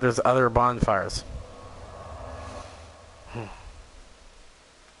 I forgot there's other bonfires.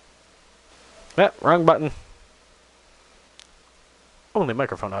 Wrong button. Only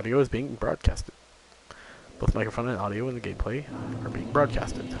microphone audio is being broadcasted. Both microphone and audio in the gameplay are being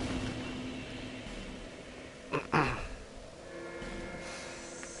broadcasted.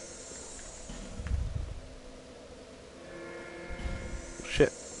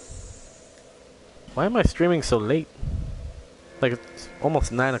 Shit. Why am I streaming so late? Like it's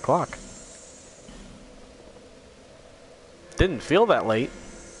almost 9 o'clock. Didn't feel that late.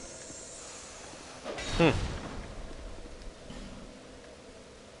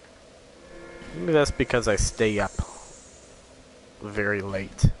 Maybe that's because I stay up very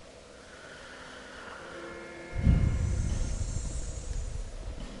late.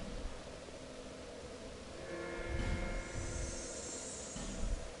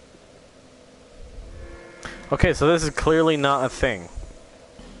 Okay, so this is clearly not a thing.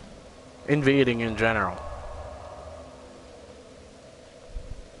 Invading in general.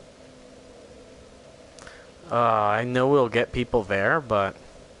 I know we'll get people there, but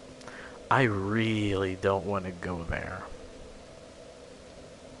I really don't want to go there.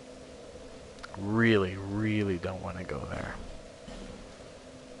 Really, really don't want to go there.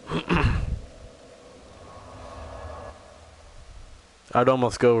 I'd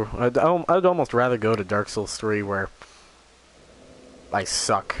almost rather go to Dark Souls 3 where I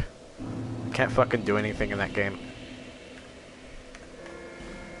suck. Can't fucking do anything in that game.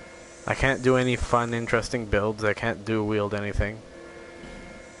 I can't do any fun, interesting builds. I can't wield anything.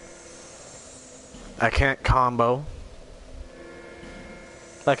 I can't combo.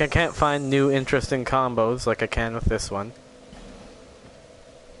 Like, I can't find new, interesting combos like I can with this one.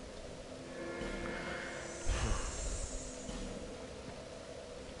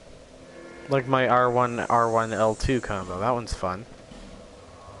 Like my R1, L2 combo. That one's fun.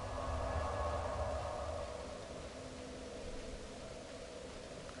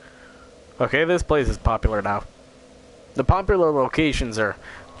 Okay, this place is popular now. The popular locations are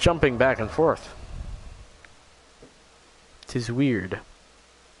jumping back and forth. 'Tis weird.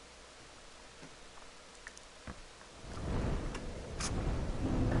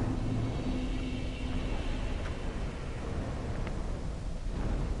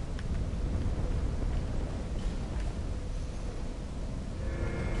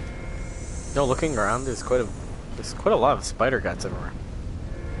 No, looking around, there's quite a lot of spider guts everywhere.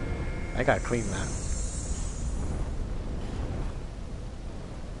 I gotta clean that.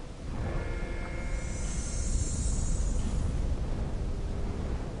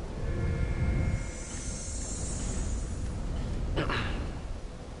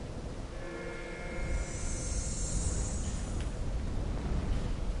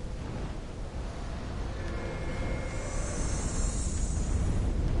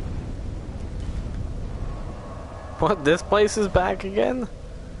 What? This place is back again?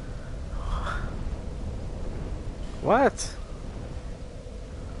 What?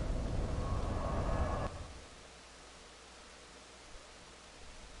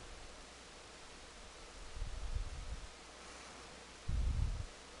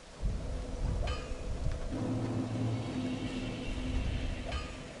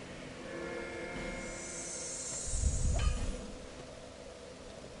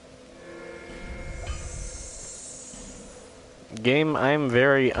 Game, I'm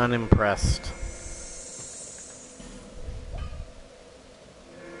very unimpressed.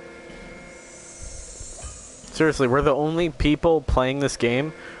 Seriously, we're the only people playing this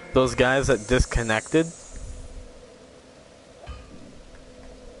game. Those guys that disconnected.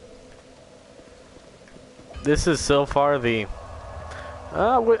 This is so far the...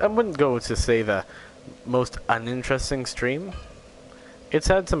 I wouldn't go to say the most uninteresting stream. It's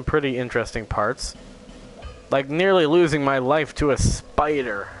had some pretty interesting parts. Like nearly losing my life to a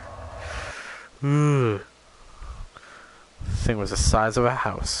spider. This thing was the size of a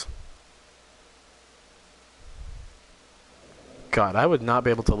house. God, I would not be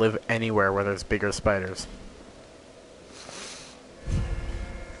able to live anywhere where there's bigger spiders.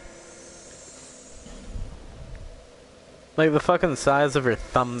 Like, the fucking size of your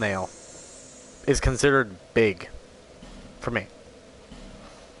thumbnail is considered big for me.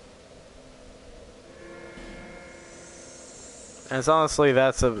 And it's honestly,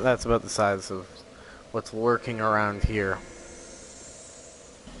 that's about the size of what's lurking around here.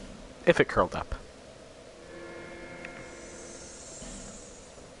 If it curled up.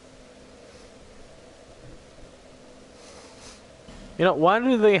 You know, why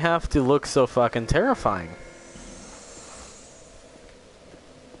do they have to look so fucking terrifying?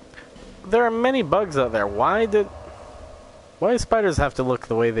 There are many bugs out there. Why do spiders have to look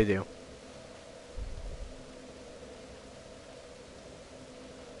the way they do?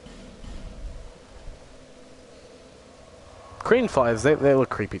 Green flies, they look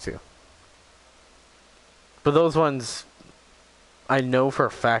creepy too. But those ones, I know for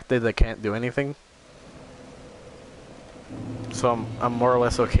a fact that they can't do anything. So I'm more or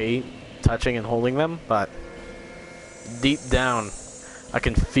less okay touching and holding them, but deep down, I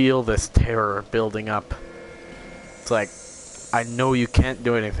can feel this terror building up. It's like, I know you can't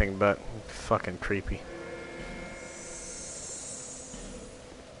do anything, but fucking creepy.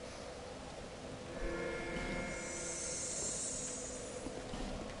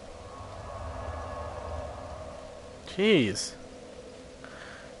 Jeez.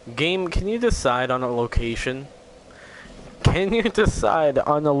 Game, can you decide on a location? Can you decide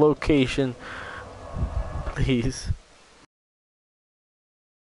on a location? Please.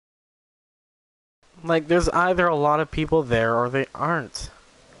 Like, there's either a lot of people there or they aren't.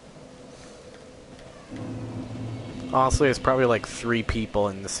 Honestly, it's probably like 3 people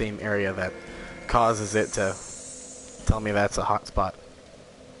in the same area that causes it to tell me that's a hot spot.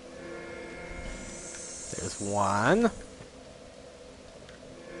 There's one.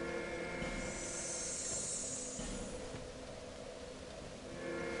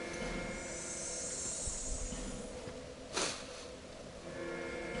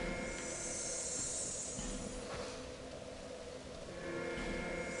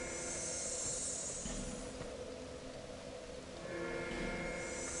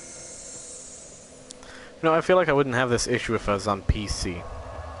 You know, I feel like I wouldn't have this issue if I was on PC.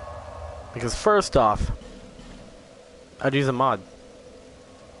 Because first off, I'd use a mod.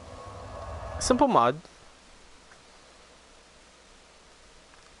 A simple mod.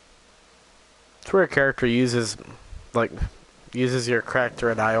 It's where a character uses your character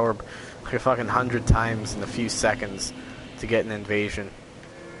at IORB like a fucking 100 times in a few seconds to get an invasion.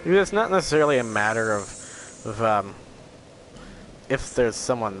 Because it's not necessarily a matter of if there's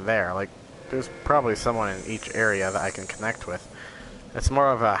someone there. Like, there's probably someone in each area that I can connect with. It's more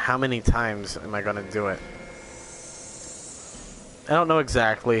of a how many times am I going to do it. I don't know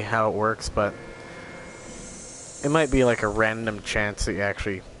exactly how it works, but it might be like a random chance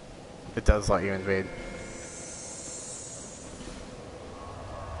that it does let you invade.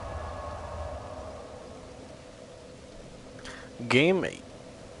 Game,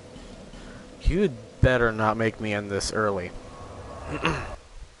 you'd better not make me end this early.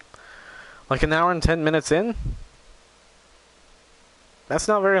 Like an hour and 10 minutes in? That's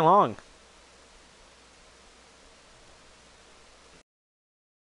not very long.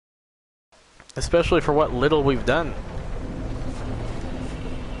 Especially for what little we've done.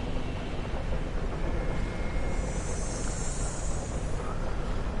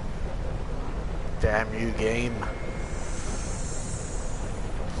 Damn you, game.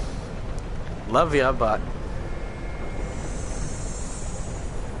 Love ya, but...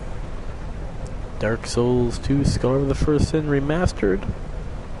 Dark Souls 2 Scholar of the First Sin Remastered?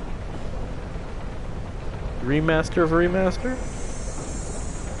 Remaster of remaster?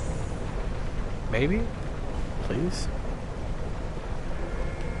 Maybe? Please?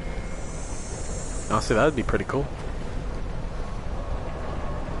 Honestly, that would be pretty cool.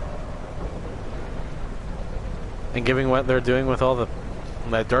 And given what they're doing with all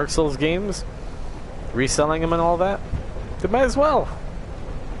the Dark Souls games, reselling them and all that, they might as well.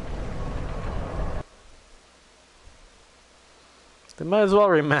 They might as well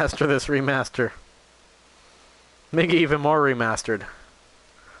remaster this remaster. Make it even more remastered.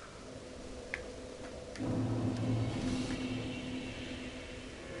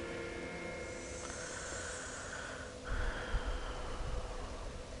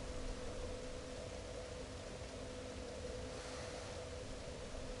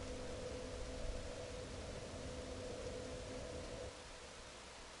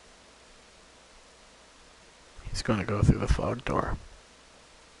 He's gonna go through the fog door.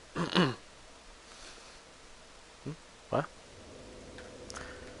 What?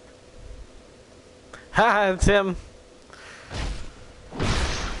 Ha! It's him!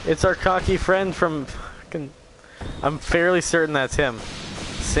 It's our cocky friend from fucking... I'm fairly certain that's him.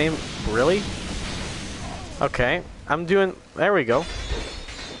 Same... Really? Okay. I'm doing... There we go.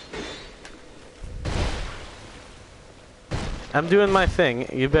 I'm doing my thing.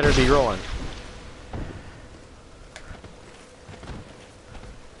 You better be rolling.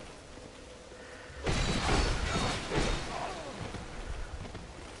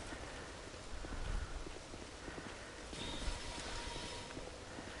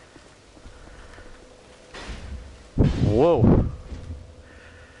 Whoa.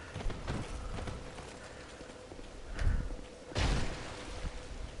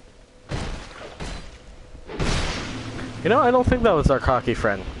 You know, I don't think that was our cocky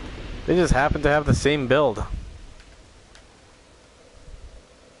friend. They just happened to have the same build.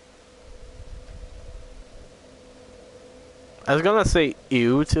 I was gonna say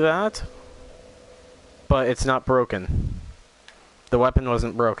ew to that, but it's not broken. The weapon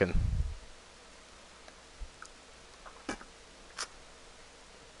wasn't broken.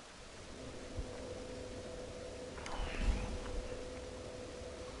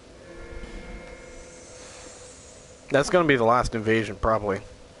 That's gonna be the last invasion, probably.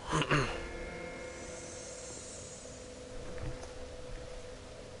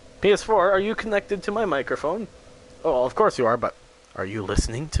 PS4, are you connected to my microphone? Oh, well, of course you are, but are you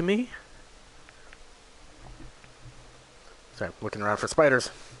listening to me? Sorry, I'm looking around for spiders.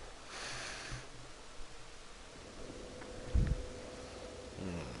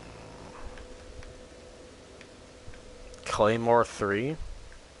 Claymore 3?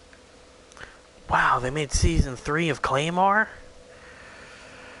 Wow, they made Season 3 of Claymore?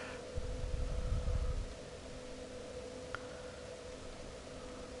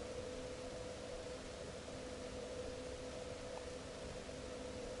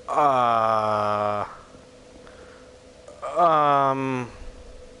 Um...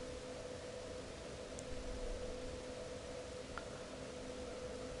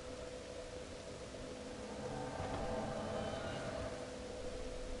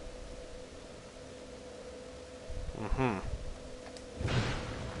 Mm-hmm.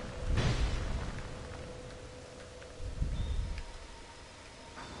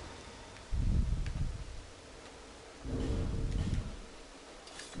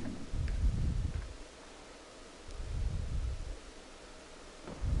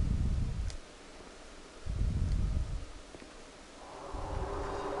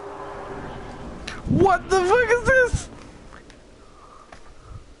 What the fuck is this?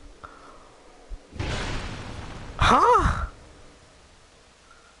 Huh?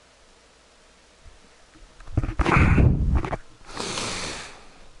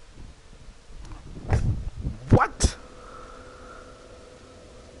 What?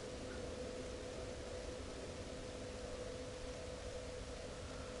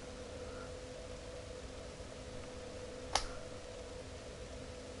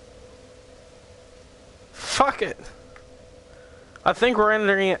 Fuck it. I think we're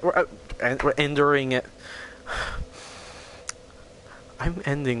entering it. We're entering it. I'm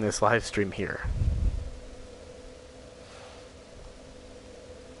ending this live stream here.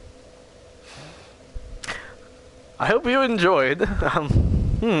 I hope you enjoyed.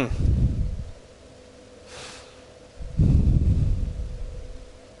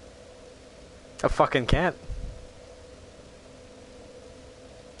 A fucking cat.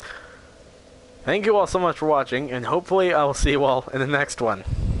 Thank you all so much for watching, and hopefully I'll see you all in the next one.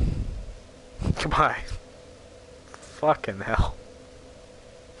 Goodbye. Fucking hell.